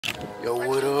Yo,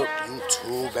 what up,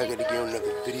 YouTube? Back at it again with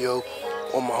another video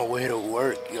on my way to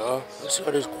work, y'all. Let's see how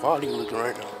this quality looking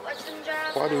right now.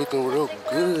 Quality looking real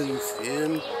good, you feel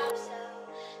me?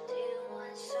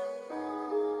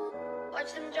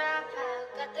 Watch them drop out,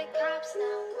 got the cops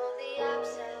now, call the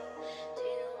ops out. Do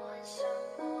you want some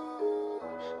more?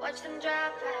 Watch them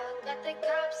drop out, got the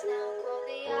cops now, call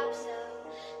the ops out.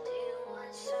 Do you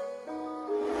want some more?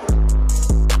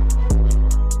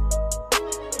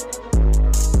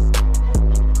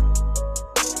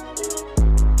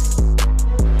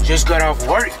 Just got off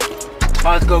work.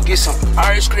 About to go get some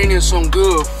ice cream and some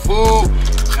good food.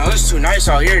 Now it's too nice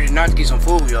out here to not get some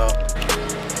food, y'all.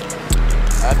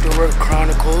 After Work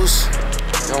Chronicles.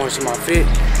 Y'all wanna see my fit?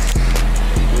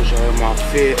 Let me show you my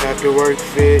fit. After work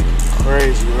fit.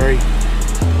 Crazy, right?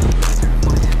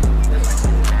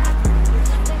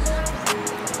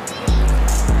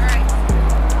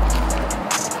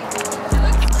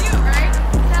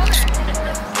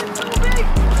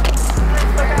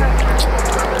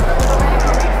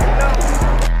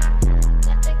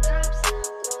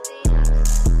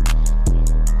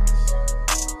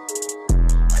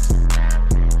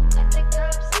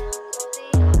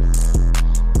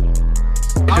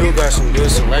 Got some good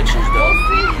selections though.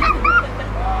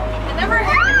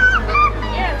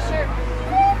 Yeah, sure.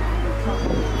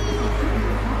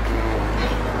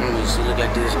 Let me see, look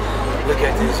at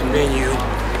this menu.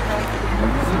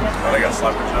 Oh, they got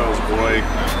Sloppy Joe's, boy.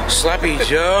 Sloppy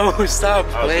Joe, stop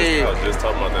playing. I was just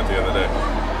talking about that the other day.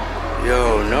 Yo,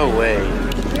 no way.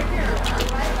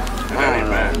 That ain't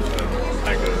bad.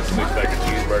 Like a 6-pack of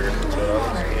cheeseburger for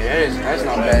 $12. Yeah, that's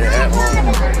not bad at all.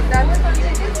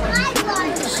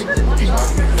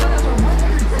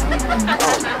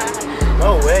 Oh,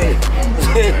 no way.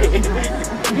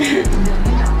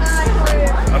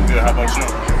 I'm good. How about you?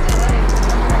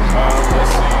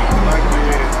 Let's see.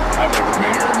 I've never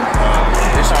been here.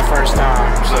 This is our first time.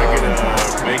 So I get a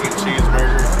bacon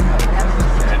cheeseburger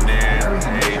and then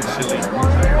a chili.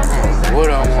 What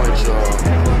I want, y'all?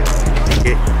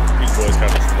 These boys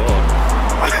kind of small.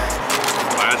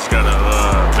 I just got a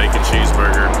bacon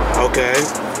cheeseburger. Okay.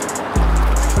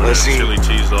 Let's see. Chili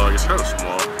cheese dog. It's kind of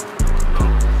small.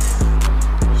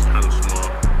 It's kind of small.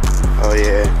 Oh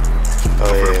yeah. Oh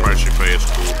For the yeah. price you pay, it's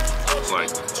cool. It's like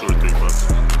 $2 or $3.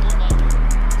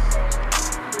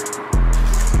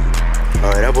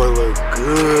 Oh, that boy look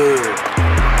good.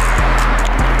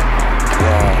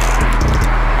 Wow.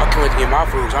 I can't wait to get my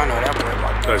food, 'cause I know that boy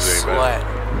about to slap.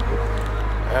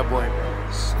 That boy about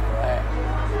to slap.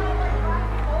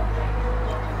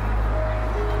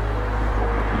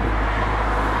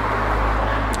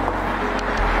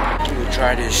 We'll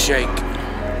try this shake.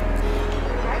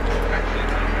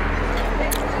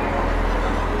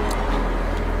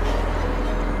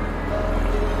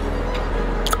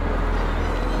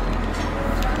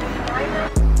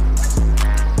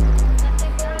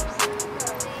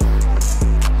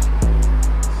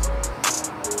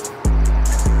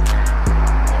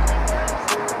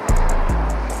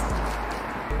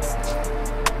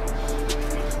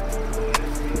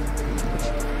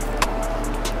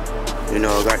 You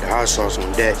know, I got the hot sauce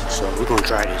on deck, so we're gonna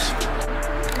try this.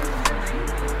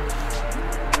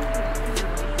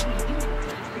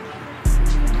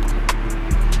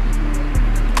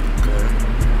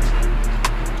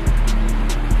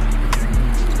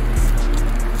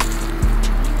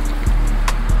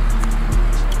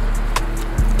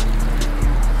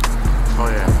 Oh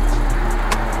yeah.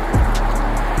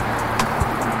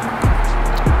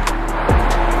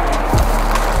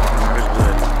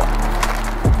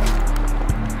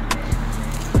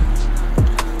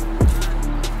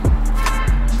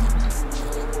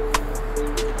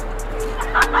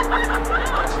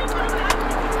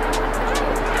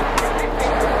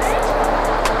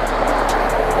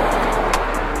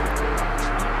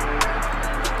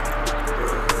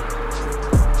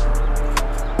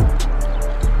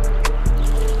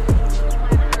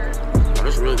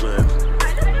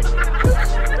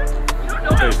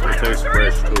 It tastes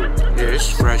fresh too. Yeah, it's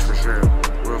fresh for sure.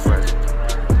 Real fresh.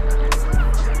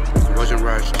 It wasn't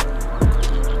rushed.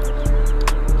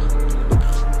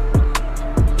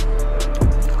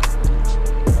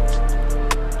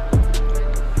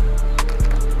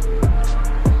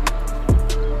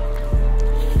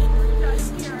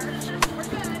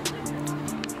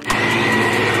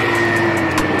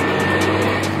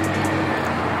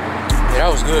 Yeah, that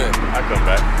was good. I come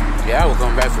back. Yeah, I will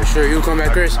come back for sure. You come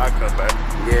back, Chris? I come back.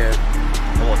 Yeah.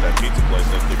 I want that pizza place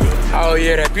next to the building. Oh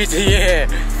yeah, that pizza, yeah.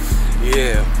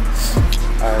 Yeah.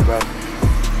 Alright, bro.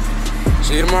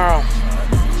 See you tomorrow.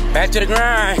 Back to the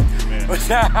grind.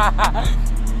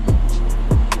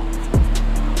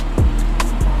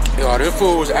 Yo, Y'all, this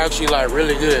food was actually like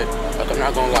really good. Like, I'm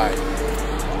not gonna lie.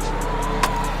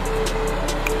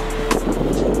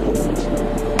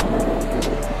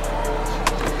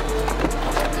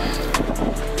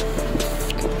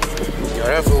 Yo,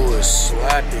 that food was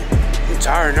slapping. I'm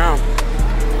tired now.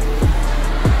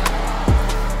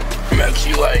 I'm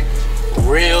actually like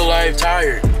real life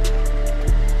tired.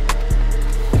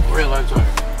 Real life tired.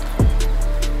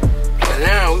 And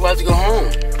now we about to go home.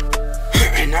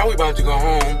 And now we about to go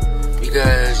home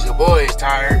because your boy is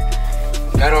tired.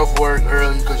 Got off work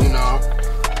early because, you know,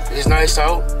 it's nice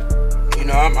out. You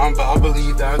know, I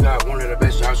believe that I got one of the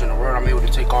best jobs in the world. I'm able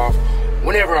to take off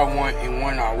whenever I want and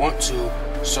when I want to.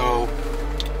 So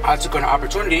I took an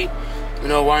opportunity. You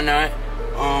know, why not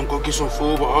go get some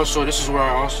food? But also, this is where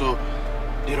I also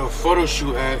did a photo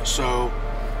shoot at. So,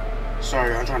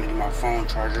 sorry, I'm trying to get my phone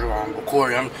charger while I'm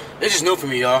recording. It's just new for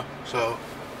me, y'all. So,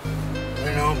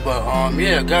 you know, but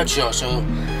yeah, got y'all. So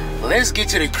let's get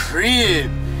to the crib.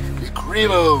 The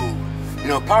crib-o. You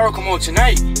know, Power come on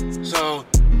tonight. So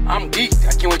I'm geeked.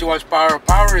 I can't wait to watch Power.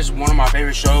 Power is one of my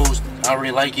favorite shows. I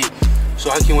really like it. So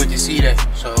I can't wait to see that.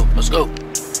 So let's go.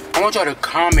 I want y'all to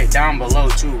comment down below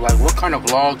too. Like, what kind of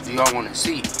vlogs do y'all want to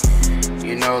see?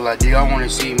 You know, like, do y'all want to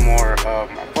see more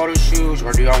my photo shoots,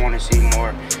 or do y'all want to see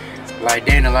more like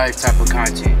day in the life type of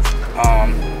content?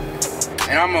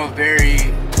 And I'm a very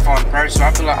fun person.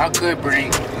 I feel like I could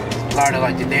bring a lot of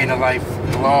like the day in the life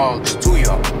vlogs to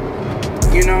y'all.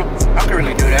 You know, I could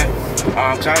really do that.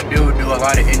 Cause I do a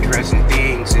lot of interesting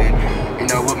things, and you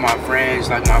know, with my friends,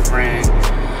 like my friend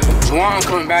Juwan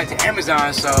coming back to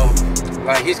Amazon, so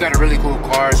like he's got a really cool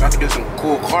car, so I can do some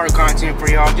cool car content for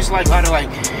y'all. Just like a lot of like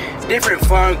different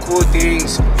fun, cool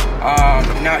things.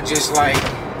 Not just like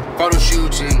photo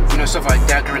shoots and, you know, stuff like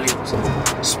that. Can really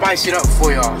spice it up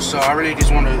for y'all. So I really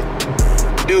just want to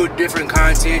do different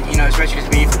content, you know, especially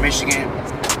just being from Michigan.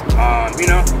 You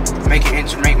know, make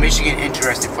Michigan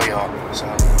interesting for y'all. So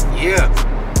yeah,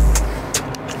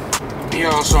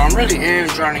 so I'm really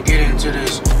trying to get into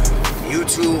this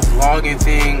YouTube vlogging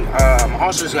thing.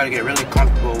 Also just gotta get really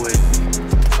comfortable with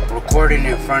recording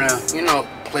in front of, you know,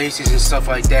 places and stuff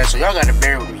like that. So y'all gotta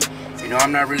bear with me. You know,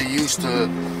 I'm not really used to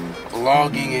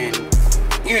vlogging and,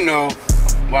 you know,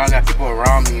 while I got people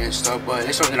around me and stuff, but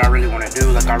it's something I really want to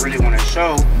do. Like, I really want to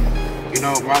show, you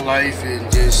know, my life, and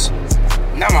just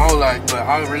not my whole life, but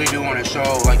I really do want to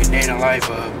show like a day in the life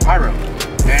of Pyro,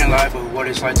 day in the life of what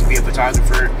it's like to be a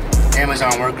photographer,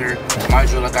 Amazon worker. Mind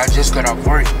you, like, I just got off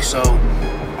work, so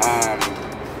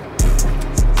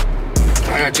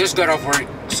I just got off work,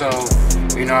 so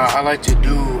you know, I like to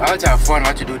have fun. I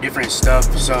like to do different stuff.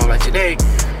 So like today,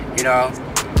 you know,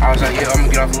 I was like, yeah, I'm gonna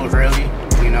get off a little early.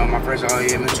 You know, my friends are, oh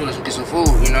yeah, me too, let's go get some food,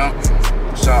 you know.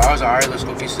 So I was like, alright, let's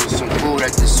go get some food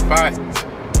at this spot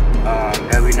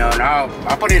that we know. And I'll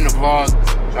put it in the vlog,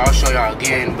 so I'll show y'all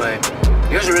again. But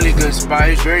it was a really good spot.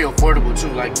 It's very affordable too,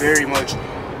 like very much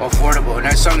affordable. And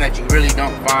that's something that you really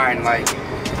don't find, like,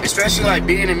 especially like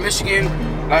being in Michigan.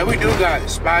 Like, we do got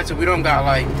spots, and we don't got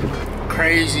like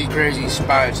crazy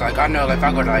spots. Like, I know, like, if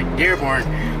I go to like Dearborn,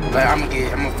 like I'm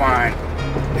gonna find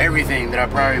everything that I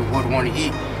probably would want to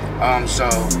eat.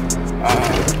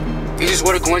 It's just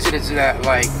what a coincidence that,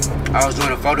 like, I was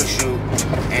doing a photo shoot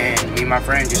and me and my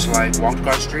friend just like walked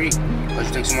across the street, let's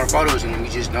take some more photos, and we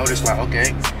just noticed like,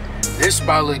 okay, this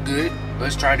spot look good,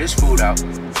 let's try this food out.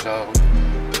 So,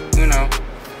 you know.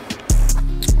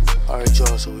 Alright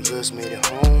y'all, so we just made it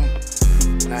home.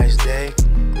 Nice day.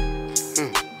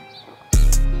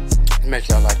 Make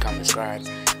sure y'all like, comment, subscribe.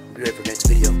 Be ready for the next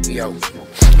video. Yo.